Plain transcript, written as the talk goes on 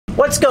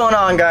What's going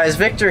on, guys?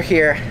 Victor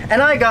here,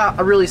 and I got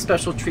a really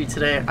special treat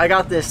today. I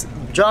got this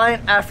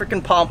giant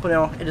African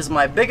Pompano. It is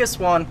my biggest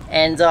one,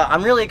 and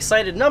I'm really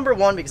excited. Number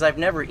one, because I've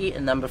never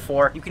eaten them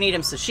before. You can eat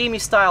them sashimi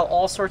style,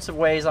 all sorts of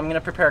ways. I'm gonna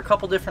prepare a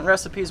couple different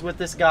recipes with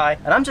this guy,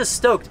 and I'm just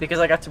stoked because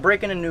I got to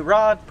break in a new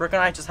rod. Brooke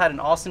and I just had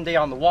an awesome day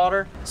on the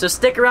water. So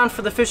stick around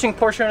for the fishing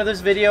portion of this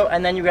video,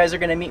 and then you guys are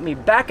gonna meet me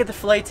back at the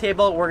fillet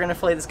table. We're gonna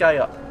fillet this guy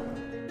up.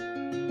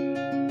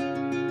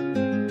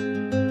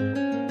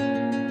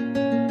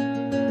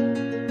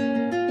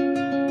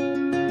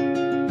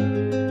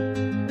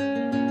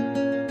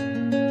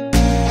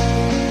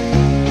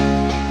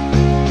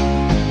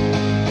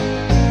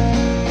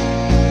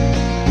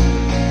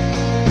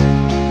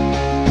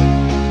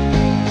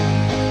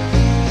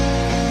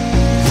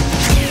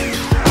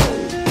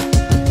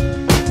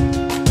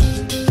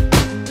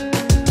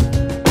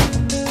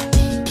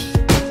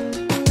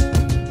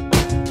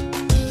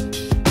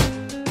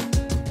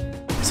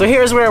 So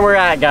here's where we're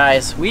at,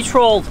 guys. We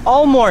trolled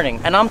all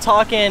morning, and I'm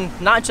talking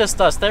not just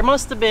us. There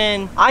must have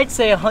been, I'd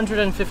say,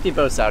 150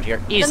 boats out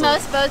here, easily. The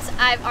most boats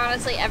I've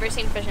honestly ever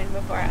seen fishing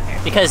before out here.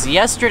 Because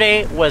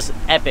yesterday was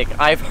epic.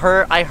 I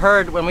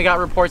heard when we got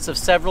reports of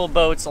several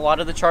boats, a lot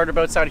of the charter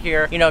boats out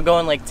here, you know,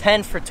 going like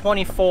 10 for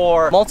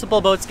 24,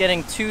 multiple boats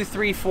getting 2,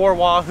 3, 4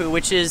 wahoo,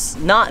 which is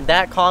not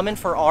that common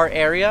for our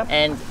area,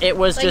 and it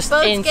was like just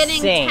boats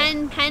insane.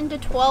 Getting 10 to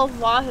 12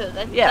 wahoo.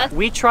 Yeah,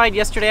 we tried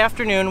yesterday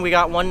afternoon. We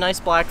got one nice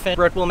blackfin.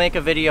 Brooke will make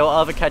a video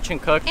of a catch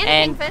and cook.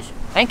 And kingfish.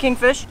 And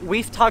kingfish.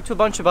 We've talked to a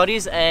bunch of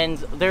buddies, and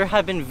there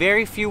have been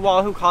very few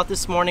wahoo caught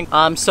this morning.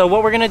 So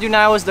what we're gonna do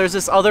now is there's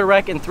this other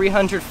wreck in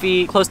 300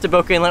 feet close to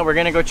Boca Inlet. We're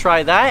gonna go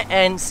try that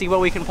and see what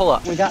we can pull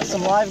up. We got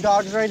some live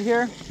dogs right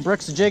here.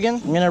 Brooke's jigging.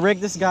 I'm gonna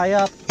rig this guy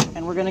up,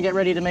 and we're gonna get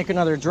ready to make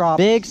another drop.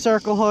 Big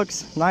circle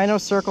hooks,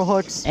 9/0 circle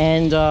hooks,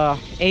 and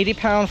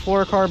 80-pound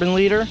fluorocarbon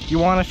leader. You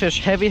wanna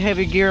fish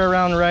heavy gear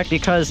around wreck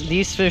because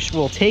these fish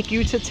will take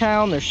you to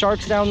town. There's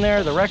sharks down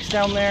there, the wreck's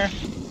down there.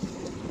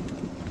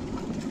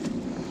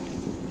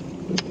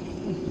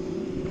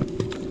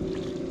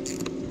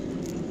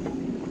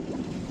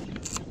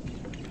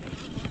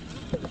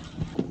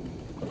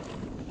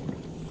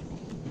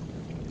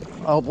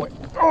 Oh boy.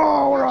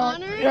 Oh, we're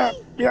on.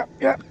 Yep.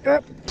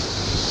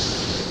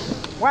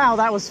 Wow,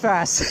 that was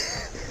fast.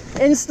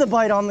 Insta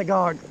bite on the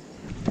gog.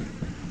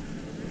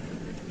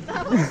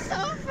 That was so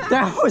fast.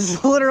 That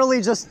was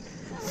literally just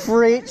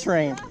freight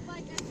train.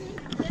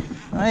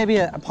 Maybe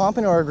a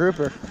pompano or a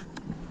grouper.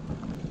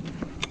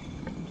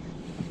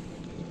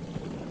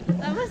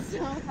 That was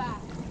so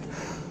fast.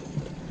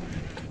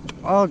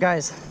 Oh,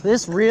 guys,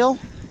 this reel,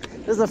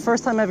 this is the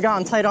first time I've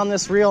gotten tight on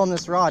this reel and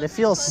this rod. It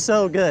feels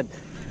so good.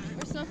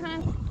 We're still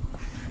kind of...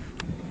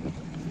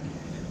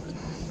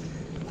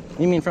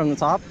 You mean from the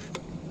top?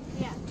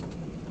 Yeah.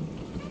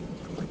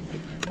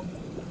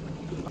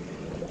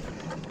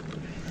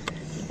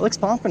 It looks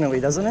pompano-y,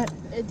 doesn't it?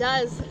 It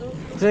does.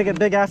 It's like a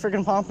big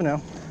African pompano.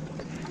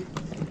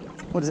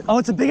 What is it? Oh,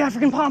 it's a big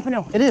African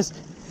pompano. It is.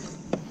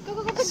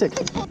 Go. Sick.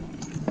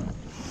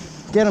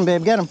 Get him,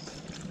 babe, get him.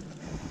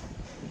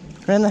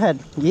 Right in the head.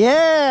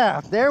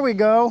 Yeah, there we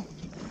go.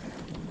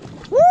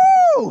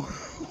 Woo!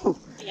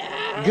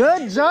 Yeah.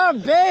 Good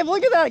job, babe.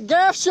 Look at that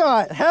gaff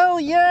shot. Hell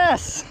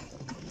yes.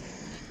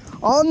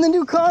 On the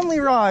new Conley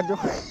rod.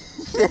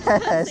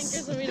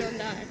 Yes. So we don't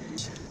die.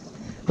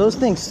 Those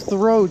things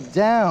throw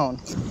down.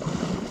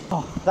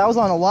 Oh, that was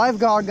on a live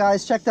gog,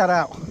 guys. Check that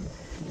out.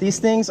 These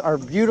things are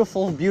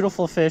beautiful,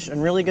 beautiful fish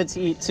and really good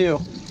to eat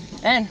too.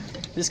 And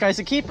this guy's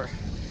a keeper.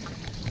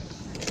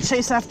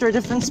 Chase after a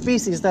different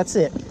species, that's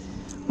it.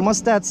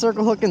 Mustad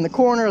circle hook in the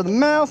corner of the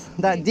mouth.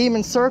 That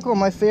demon circle,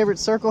 my favorite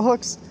circle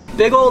hooks.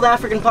 Big old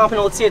African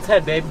pompano. Let's see its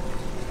head, babe.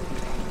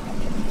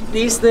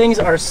 These things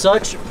are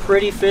such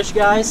pretty fish,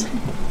 guys,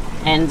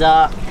 and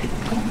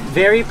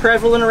very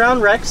prevalent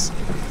around wrecks.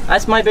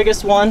 That's my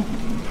biggest one.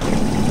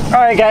 All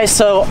right, guys,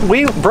 so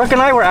Brooke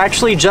and I were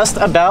actually just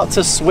about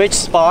to switch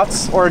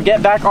spots or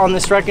get back on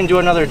this wreck and do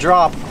another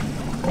drop,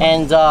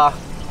 and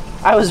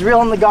I was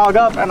reeling the gog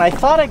up, and I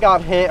thought I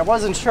got hit. I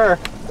wasn't sure.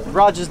 The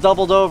rod just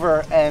doubled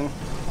over, and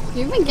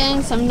You've been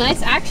getting some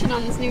nice action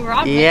on this new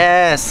rod.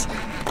 Yes,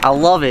 I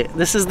love it.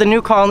 This is the new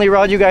Conley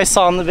rod you guys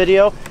saw in the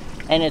video,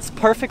 and it's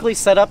perfectly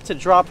set up to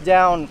drop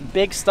down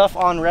big stuff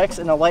on wrecks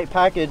in a light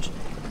package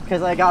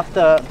because I got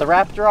the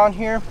Raptor on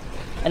here,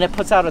 and it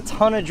puts out a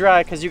ton of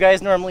drag because you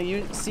guys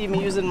normally see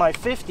me using my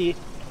 50,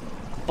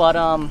 but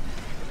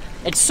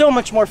it's so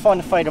much more fun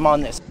to fight them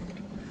on this.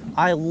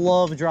 I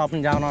love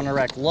dropping down on a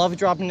wreck, love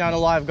dropping down a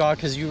live gog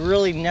because you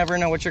really never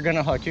know what you're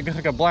gonna hook. You can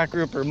hook a black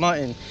grouper,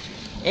 mutton,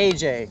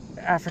 AJ,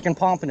 African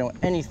Pompano,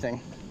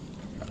 anything.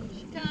 Here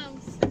she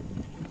comes.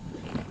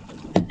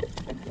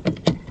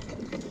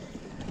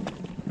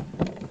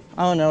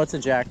 Oh no, it's a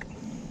jack.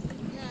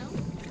 No.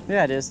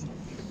 Yeah, it is.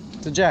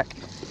 It's a jack.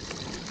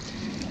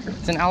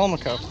 It's an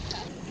Alamaco.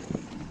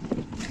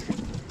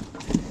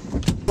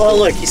 Well,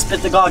 look, he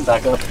spit the gog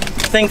back up.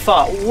 Thing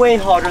fought way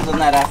harder than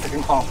that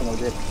African Pompano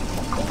did.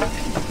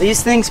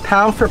 These things,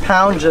 pound for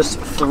pound, just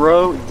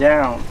throw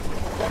down.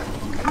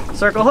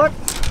 Circle hook.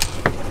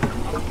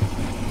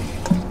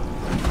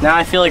 Now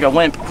I feel like a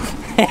wimp.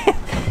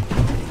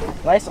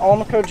 Nice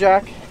Almaco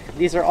jack.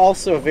 These are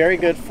also very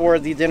good for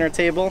the dinner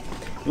table.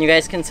 And you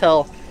guys can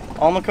tell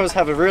Almacos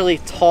have a really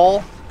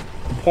tall,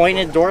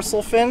 pointed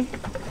dorsal fin,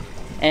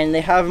 and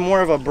they have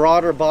more of a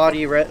broader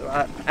body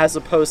as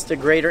opposed to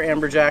greater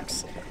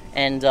amberjacks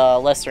and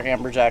lesser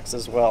amberjacks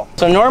as well.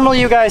 So normally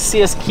you guys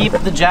see us keep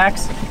the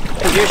jacks,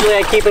 because usually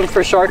I keep them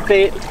for shark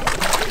bait.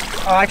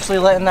 I'm actually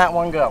letting that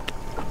one go.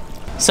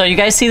 So you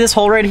guys see this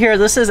hole right here?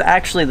 This is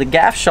actually the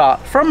gaff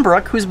shot from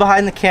Brooke, who's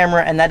behind the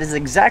camera, and that is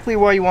exactly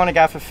where you want to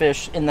gaff a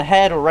fish, in the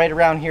head or right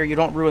around here. You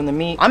don't ruin the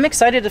meat. I'm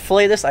excited to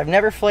fillet this. I've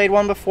never filleted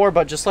one before,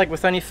 but just like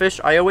with any fish,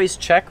 I always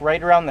check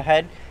right around the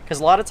head, because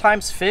a lot of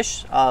times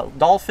fish,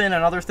 dolphin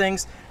and other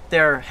things,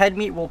 their head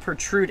meat will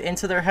protrude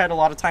into their head. A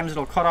lot of times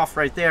it'll cut off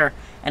right there,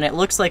 and it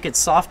looks like it's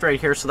soft right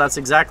here, so that's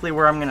exactly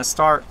where I'm going to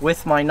start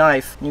with my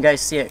knife. You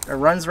guys see it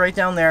runs right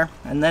down there,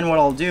 and then what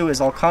I'll do is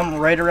I'll come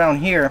right around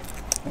here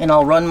and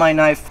I'll run my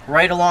knife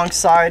right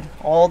alongside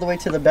all the way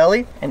to the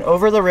belly and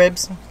over the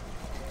ribs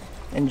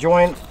and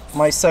join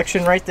my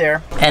section right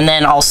there. And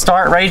then I'll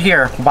start right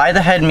here by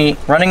the head meat,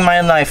 running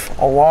my knife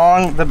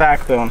along the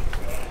backbone,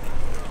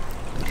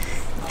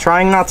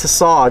 trying not to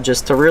saw,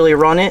 just to really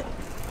run it,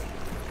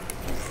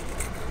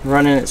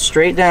 running it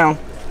straight down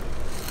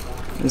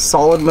in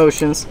solid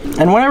motions.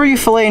 And whenever you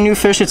fillet a new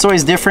fish, it's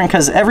always different,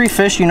 because every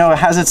fish, you know, it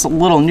has its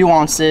little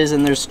nuances,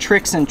 and there's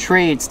tricks and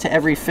trades to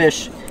every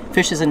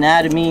fish's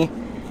anatomy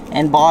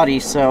and body.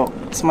 So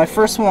it's my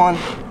first one,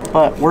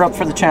 but we're up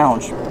for the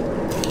challenge.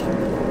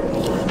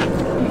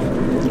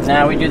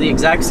 Now we do the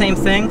exact same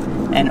thing,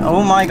 and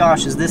oh my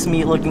gosh, is this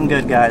meat looking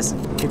good, guys.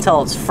 You can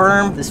tell it's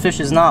firm. This fish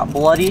is not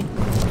bloody.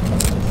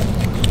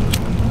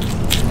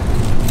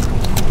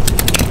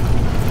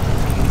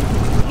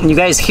 You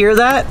guys hear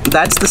that?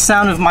 That's the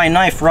sound of my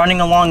knife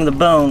running along the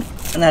bone,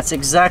 and that's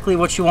exactly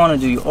what you want to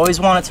do. You always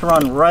want it to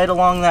run right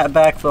along that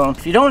backbone.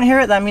 If you don't hear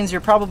it, that means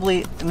you're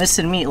probably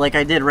missing meat, like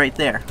I did right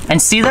there.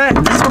 And see that?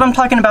 This is what I'm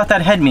talking about,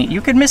 that head meat.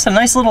 You could miss a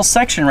nice little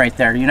section right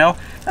there, you know?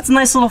 That's a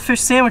nice little fish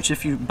sandwich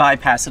if you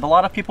bypass it. A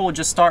lot of people would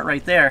just start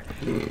right there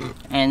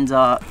and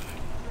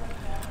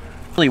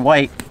really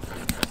white.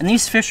 And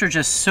these fish are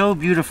just so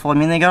beautiful. I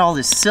mean, they got all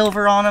this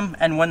silver on them,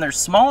 and when they're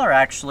smaller,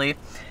 actually,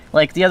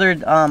 like the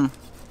other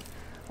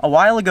a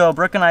while ago,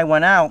 Brooke and I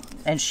went out,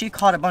 and she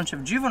caught a bunch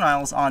of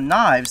juveniles on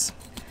knives,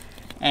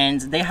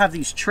 and they have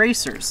these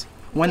tracers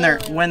when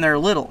they're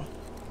little,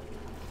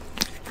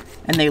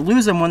 and they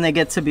lose them when they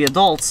get to be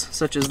adults,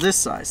 such as this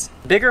size.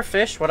 Bigger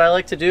fish, what I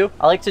like to do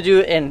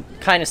in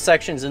kind of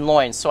sections in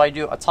loins. So I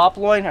do a top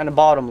loin and a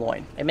bottom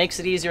loin. It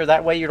makes it easier,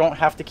 that way you don't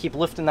have to keep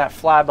lifting that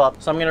flab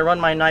up. So I'm gonna run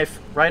my knife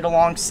right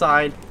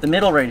alongside the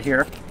middle right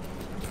here,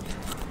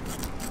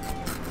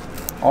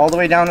 all the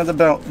way down to the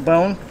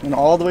bone and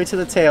all the way to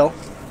the tail.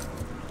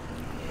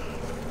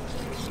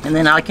 And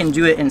then I can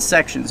do it in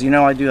sections. You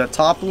know, I do a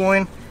top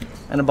loin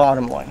and a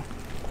bottom loin.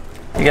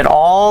 You get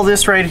all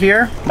this right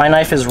here. My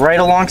knife is right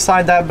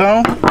alongside that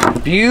bone.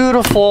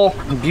 Beautiful,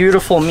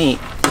 beautiful meat.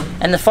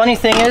 And the funny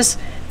thing is,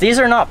 these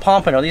are not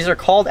pompano. These are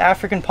called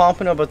African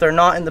Pompano, but they're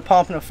not in the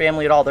pompano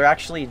family at all. They're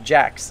actually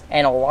jacks.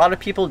 And a lot of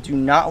people do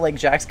not like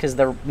jacks because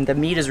the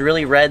meat is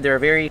really red. They're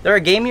a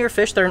gamier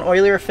fish. They're an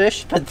oilier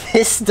fish, but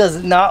this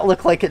does not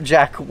look like a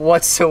jack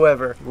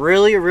whatsoever.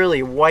 Really,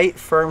 really white,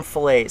 firm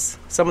fillets.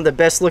 Some of the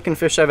best looking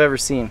fish I've ever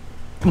seen.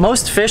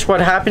 Most fish,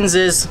 what happens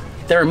is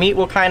their meat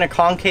will kind of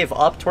concave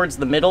up towards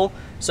the middle.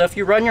 So if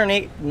you run your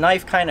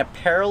knife kind of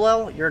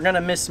parallel, you're gonna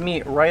miss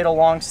meat right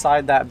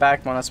alongside that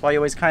backbone. That's why you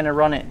always kind of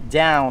run it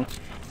down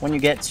when you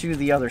get to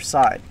the other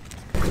side.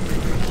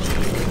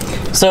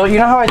 So you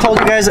know how I told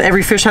you guys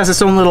every fish has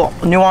its own little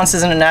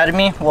nuances in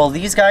anatomy? Well,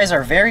 these guys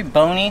are very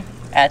bony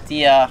at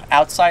the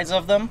outsides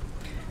of them,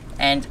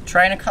 and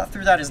trying to cut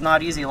through that is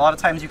not easy. A lot of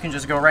times you can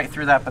just go right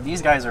through that, but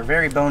these guys are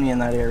very bony in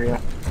that area.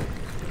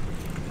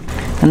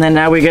 And then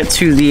now we get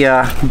to the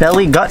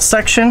belly gut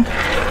section,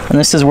 and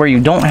this is where you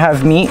don't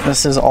have meat.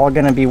 This is all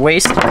going to be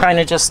waste. Kind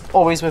of just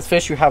always with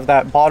fish, you have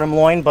that bottom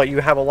loin, but you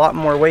have a lot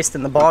more waste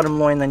in the bottom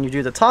loin than you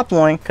do the top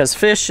loin, because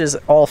fish is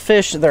all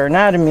fish. Their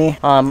anatomy,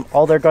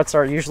 all their guts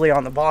are usually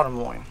on the bottom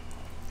loin.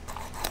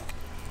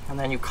 And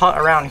then you cut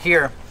around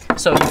here.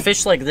 So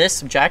fish like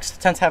this, jacks,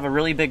 tend to have a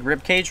really big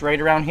rib cage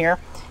right around here,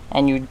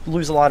 and you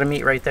lose a lot of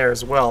meat right there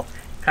as well.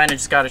 Kind of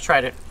just got to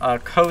try to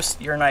coast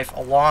your knife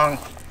along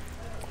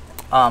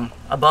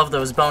above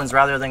those bones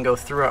rather than go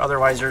through it.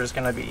 Otherwise you're just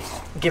going to be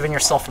giving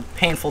yourself a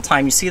painful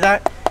time. You see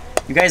that?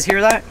 You guys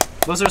hear that?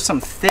 Those are some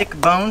thick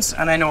bones,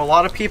 and I know a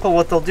lot of people,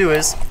 what they'll do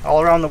is,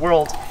 all around the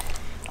world,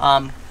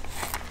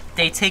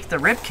 they take the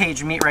rib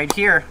cage meat right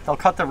here, they'll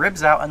cut the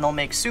ribs out and they'll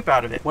make soup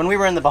out of it. When we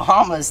were in the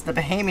Bahamas, the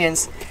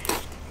Bahamians,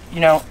 you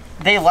know,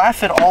 they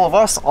laugh at all of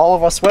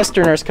us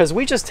Westerners, because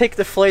we just take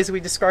the fillets,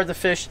 we discard the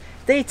fish.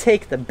 They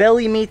take the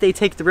belly meat, they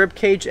take the rib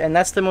cage, and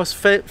that's the most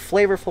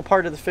flavorful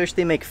part of the fish.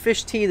 They make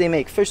fish tea, they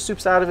make fish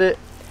soups out of it.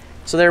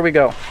 So there we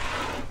go.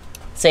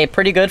 Say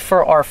pretty good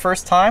for our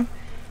first time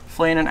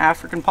filleting an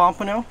African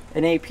Pompano,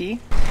 an AP.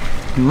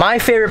 My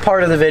favorite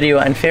part of the video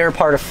and favorite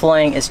part of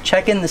filleting is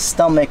checking the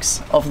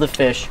stomachs of the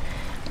fish.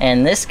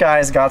 And this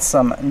guy's got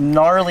some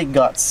gnarly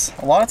guts.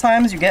 A lot of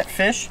times you get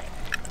fish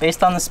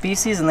based on the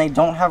species and they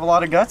don't have a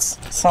lot of guts.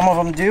 Some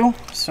of them do.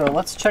 So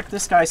let's check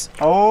this guy's.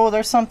 Oh,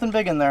 there's something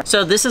big in there.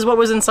 So this is what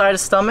was inside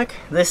his stomach.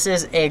 This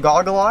is a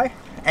goggle eye.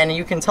 And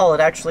you can tell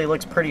it actually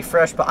looks pretty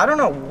fresh, but I don't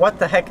know what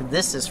the heck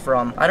this is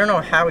from. I don't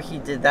know how he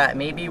did that.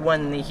 Maybe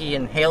when he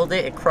inhaled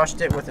it, it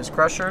crushed it with his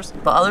crushers.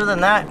 But other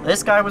than that,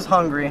 this guy was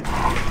hungry.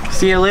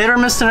 See you later,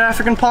 Mr.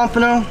 African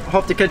Pompano.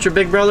 Hope to catch your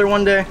big brother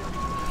one day.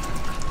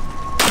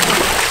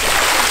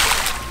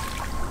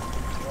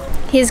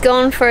 He's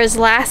going for his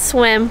last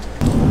swim.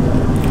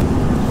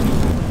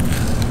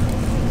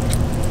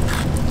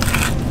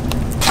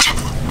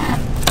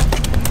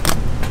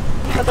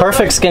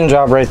 Perfect skin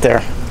job right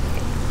there.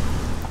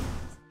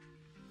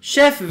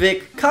 Chef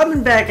Vic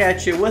coming back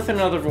at you with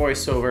another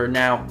voiceover.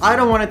 Now, I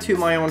don't want to toot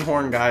my own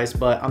horn, guys,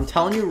 but I'm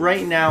telling you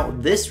right now,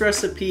 this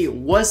recipe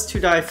was to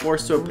die for,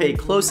 so pay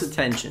close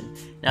attention.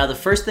 Now, the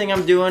first thing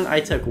I'm doing, I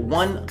took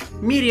one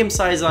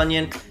medium-sized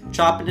onion,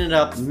 chopping it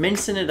up,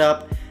 mincing it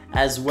up,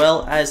 as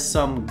well as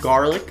some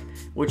garlic,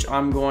 which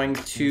I'm going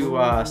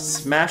to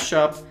smash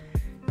up.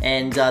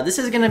 And this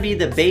is going to be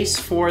the base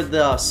for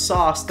the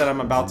sauce that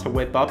I'm about to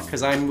whip up,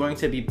 because I'm going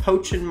to be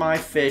poaching my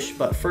fish.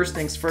 But first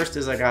things first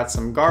is I got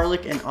some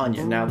garlic and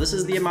onion. Now, this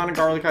is the amount of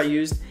garlic I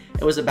used.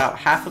 It was about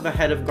half of a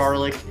head of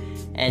garlic.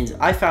 And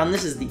I found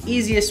this is the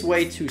easiest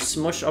way to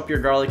smush up your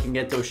garlic and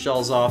get those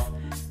shells off,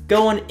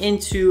 going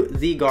into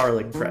the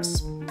garlic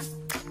press.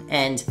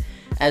 And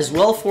as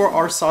well for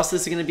our sauce,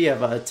 this is going to be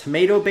a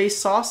tomato-based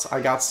sauce.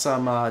 I got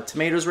some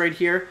tomatoes right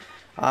here.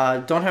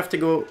 Don't have to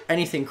go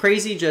anything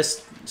crazy,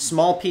 just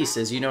small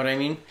pieces, you know what I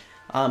mean?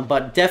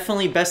 But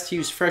definitely best to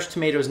use fresh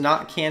tomatoes,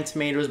 not canned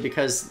tomatoes,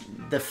 because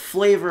the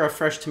flavor of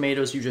fresh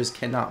tomatoes, you just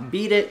cannot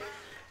beat it.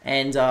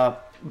 And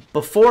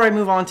before I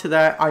move on to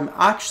that, I'm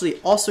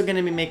actually also going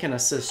to be making a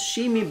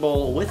sashimi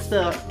bowl with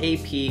the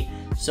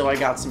AP. So I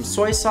got some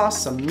soy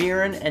sauce, some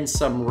mirin, and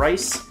some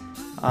rice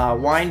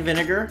wine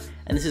vinegar.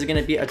 And this is going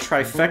to be a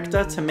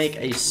trifecta to make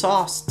a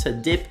sauce to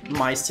dip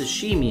my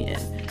sashimi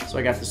in. So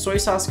I got the soy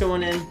sauce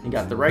going in, you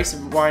got the rice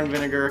wine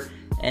vinegar,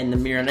 and the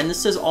mirin. And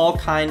this is all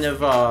kind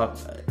of,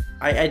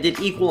 I did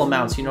equal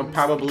amounts, you know,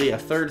 probably a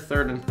third,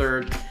 and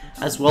third,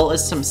 as well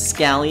as some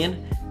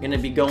scallion. Gonna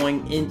be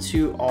going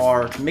into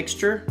our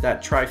mixture,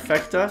 that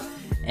trifecta.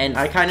 And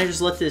I kind of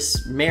just let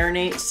this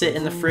marinate, sit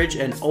in the fridge,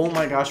 and oh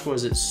my gosh,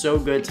 was it so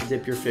good to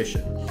dip your fish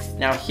in.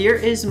 Now here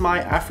is my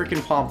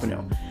African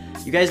Pompano.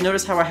 You guys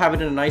notice how I have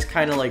it in a nice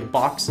kind of like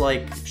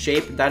box-like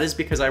shape? That is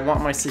because I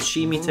want my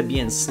sashimi to be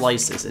in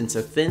slices,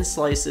 into thin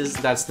slices.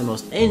 That's the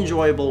most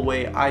enjoyable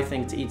way, I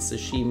think, to eat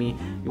sashimi.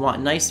 You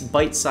want nice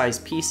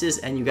bite-sized pieces,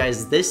 and you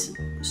guys, this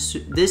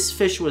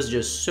fish was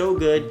just so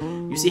good.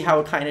 You see how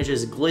it kind of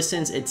just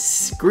glistens? It's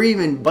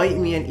screaming, bite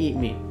me and eat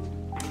me.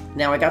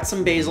 Now I got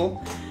some basil.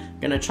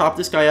 I'm gonna chop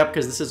this guy up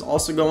because this is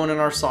also going in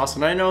our sauce.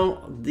 And I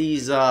know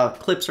these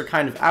clips are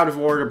kind of out of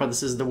order, but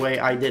this is the way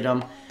I did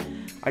them.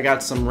 I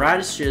got some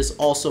radishes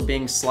also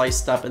being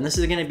sliced up, and this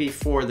is gonna be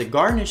for the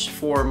garnish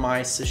for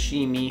my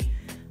sashimi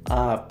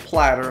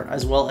platter,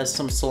 as well as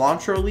some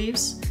cilantro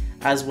leaves,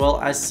 as well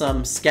as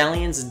some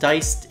scallions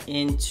diced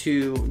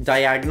into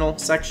diagonal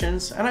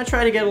sections. And I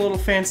try to get a little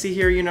fancy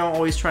here, you know,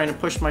 always trying to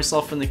push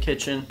myself in the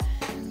kitchen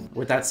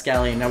with that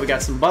scallion. Now we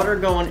got some butter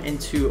going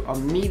into a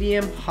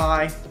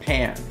medium-high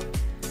pan.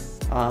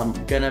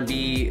 Gonna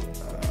be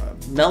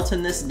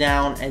melting this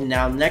down, and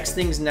now next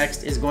things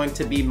next is going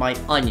to be my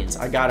onions.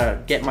 I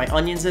gotta get my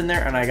onions in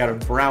there and I gotta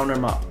brown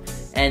them up.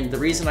 And the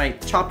reason I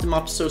chopped them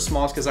up so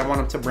small is because I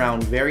want them to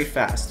brown very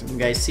fast. You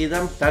guys see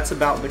them? That's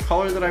about the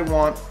color that I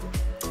want.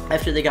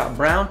 After they got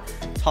brown,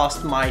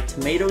 tossed my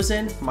tomatoes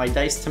in, my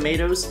diced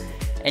tomatoes,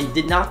 and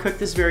did not cook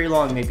this very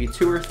long, maybe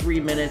 2 or 3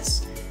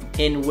 minutes,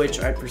 in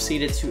which I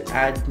proceeded to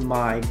add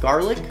my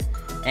garlic,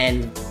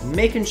 and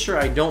making sure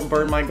I don't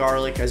burn my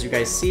garlic. As you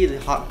guys see,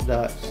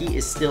 the heat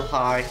is still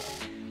high.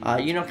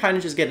 You know, kind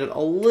of just get it a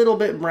little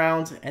bit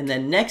browned. And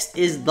then next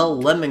is the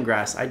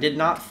lemongrass. I did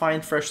not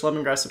find fresh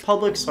lemongrass at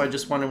Publix, so I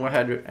just went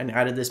ahead and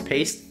added this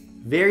paste.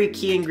 Very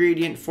key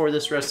ingredient for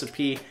this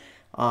recipe.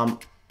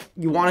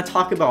 You want to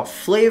talk about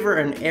flavor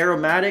and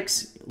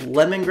aromatics.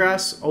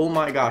 Lemongrass, oh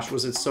my gosh,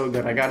 was it so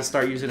good. I got to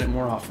start using it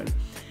more often.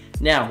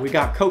 Now, we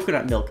got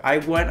coconut milk. I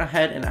went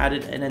ahead and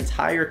added an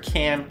entire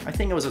can, I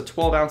think it was a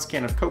 12-ounce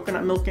can of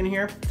coconut milk in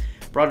here,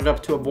 brought it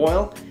up to a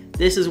boil.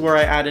 This is where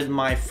I added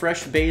my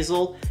fresh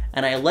basil,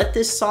 and I let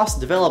this sauce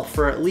develop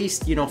for at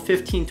least, you know,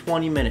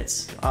 15-20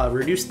 minutes.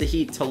 Reduce the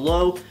heat to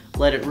low,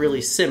 let it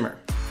really simmer.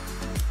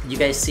 You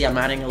guys see I'm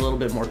adding a little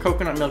bit more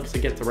coconut milk to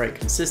get the right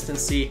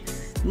consistency.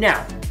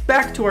 Now,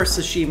 back to our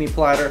sashimi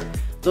platter.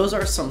 Those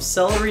are some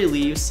celery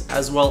leaves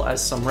as well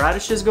as some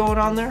radishes going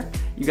on there.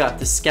 You got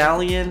the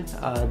scallion,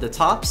 the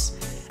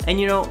tops. And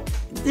you know,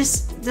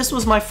 this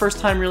was my first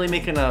time really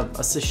making a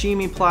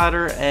sashimi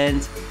platter,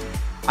 and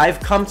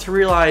I've come to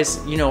realize,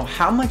 you know,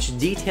 how much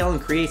detail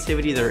and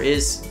creativity there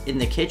is in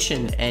the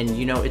kitchen. And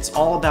you know, it's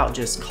all about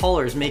just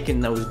colors, making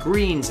those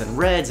greens and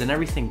reds and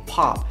everything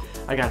pop.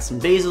 I got some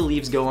basil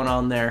leaves going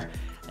on there.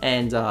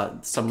 and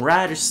some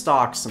radish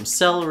stalks, some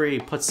celery,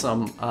 put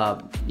some,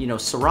 you know,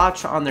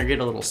 sriracha on there, get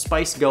a little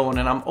spice going,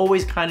 and I'm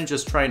always kind of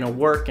just trying to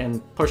work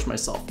and push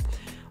myself.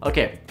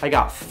 Okay, I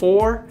got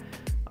 4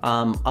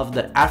 of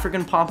the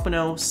African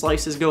Pompano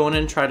slices going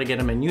in, try to get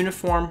them in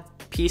uniform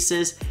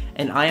pieces,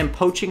 and I am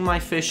poaching my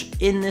fish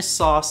in this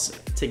sauce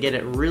to get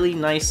it really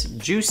nice,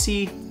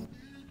 juicy,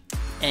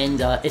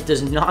 and it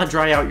does not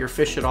dry out your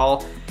fish at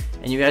all,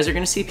 and you guys are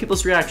gonna see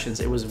people's reactions.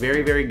 It was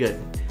very, very good.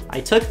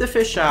 I took the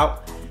fish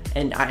out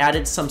and I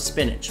added some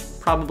spinach,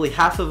 probably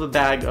half of a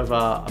bag of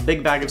a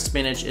big bag of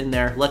spinach in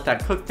there, let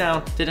that cook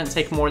down, didn't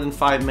take more than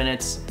 5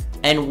 minutes,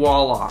 and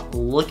voila,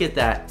 look at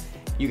that.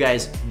 You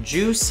guys,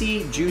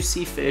 juicy,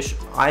 juicy fish.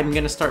 I'm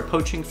gonna start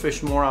poaching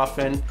fish more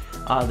often.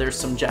 There's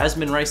some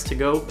jasmine rice to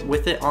go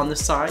with it on the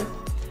side.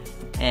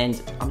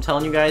 And I'm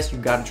telling you guys, you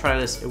gotta try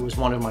this. It was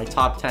one of my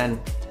top 10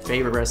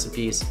 favorite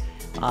recipes.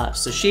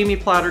 Sashimi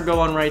platter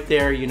going right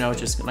there, you know,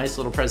 just a nice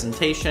little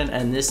presentation.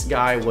 And this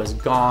guy was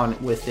gone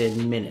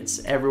within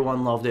minutes.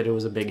 Everyone loved it, it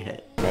was a big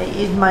hit.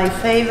 It's my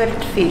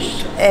favorite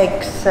fish.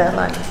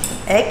 Excellent.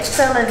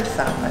 Excellent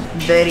salmon.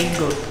 Very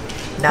good.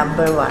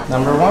 Number 1.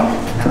 Number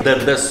 1?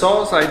 The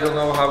sauce, I don't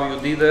know how you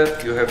did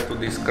it. You have to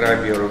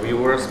describe your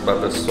viewers,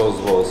 but the sauce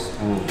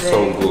was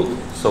so good.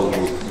 So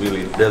good,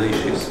 really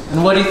delicious.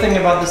 And what do you think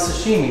about the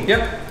sashimi?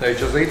 Yeah, I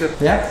just ate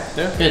it. Yeah?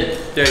 Yeah. Good.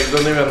 Yeah, you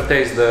don't even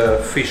taste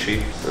the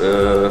fishy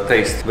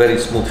taste. Very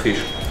smooth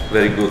fish.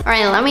 Very good. All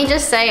right, let me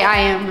just say I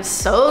am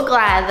so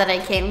glad that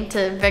I came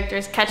to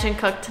Victor's Catch and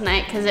Cook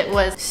tonight because it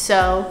was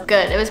so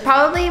good. It was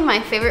probably my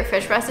favorite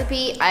fish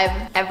recipe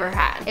I've ever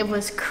had. It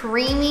was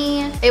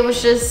creamy. It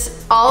was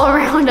just all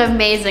around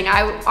amazing.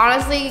 I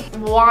honestly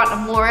want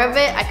more of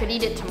it. I could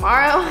eat it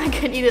tomorrow. I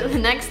could eat it the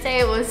next day.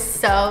 It was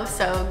so,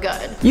 so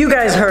good. You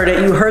guys heard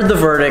it, you heard the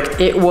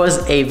verdict. It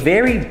was a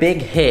very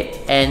big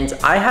hit, and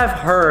I have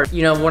heard,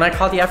 you know, when I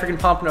caught the African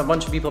Pompano, a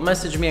bunch of people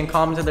messaged me and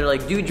commented, they're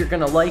like, dude, you're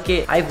gonna like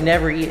it. I've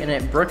never eaten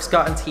it. Brooks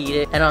gotten to eat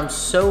it, and I'm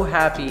so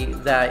happy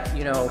that,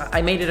 you know,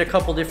 I made it a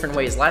couple different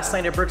ways. Last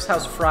night at Brooks'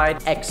 house,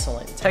 fried,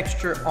 excellent.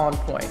 Texture on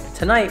point.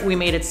 Tonight, we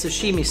made it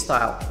sashimi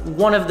style.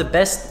 One of the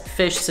best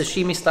fish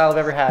sashimi style I've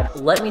ever had.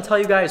 Let me tell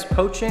you guys,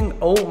 poaching,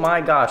 oh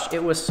my gosh,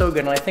 it was so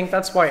good. And I think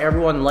that's why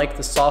everyone liked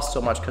the sauce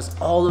so much, because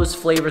all those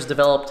flavors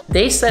developed.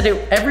 They said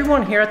it,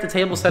 everyone here at the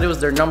table said it was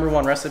their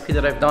 #1 recipe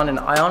that I've done, and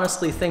I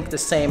honestly think the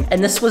same.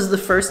 And this was the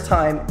first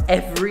time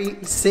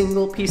every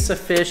single piece of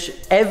fish,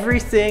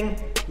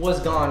 everything was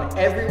gone.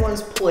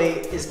 Everyone's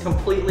plate is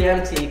completely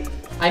empty.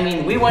 I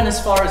mean, we went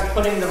as far as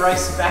putting the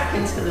rice back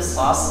into the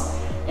sauce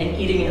and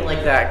eating it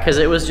like that because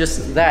it was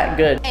just that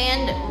good.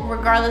 And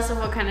regardless of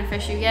what kind of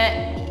fish you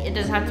get, it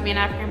doesn't have to be an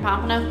African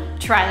Pompano,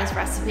 try this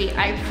recipe.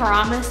 I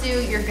promise you,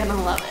 you're gonna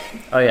love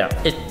it. Oh yeah,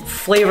 it's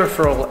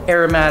flavorful,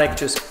 aromatic,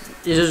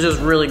 it is just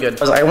really good.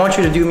 I want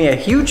you to do me a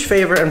huge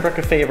favor and Brooke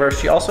a favor.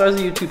 She also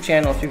has a YouTube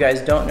channel. If you guys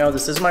don't know,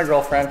 this is my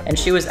girlfriend, and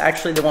she was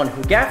actually the one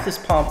who gaffed this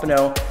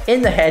pompano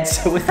in the head,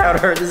 so without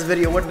her, this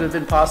video wouldn't have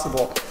been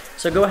possible.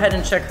 So go ahead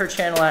and check her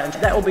channel out, and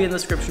that will be in the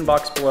description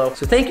box below.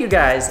 So thank you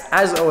guys,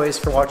 as always,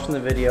 for watching the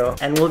video,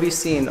 and we'll be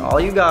seeing all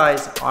you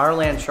guys, our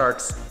land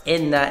sharks,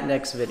 in that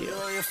next video.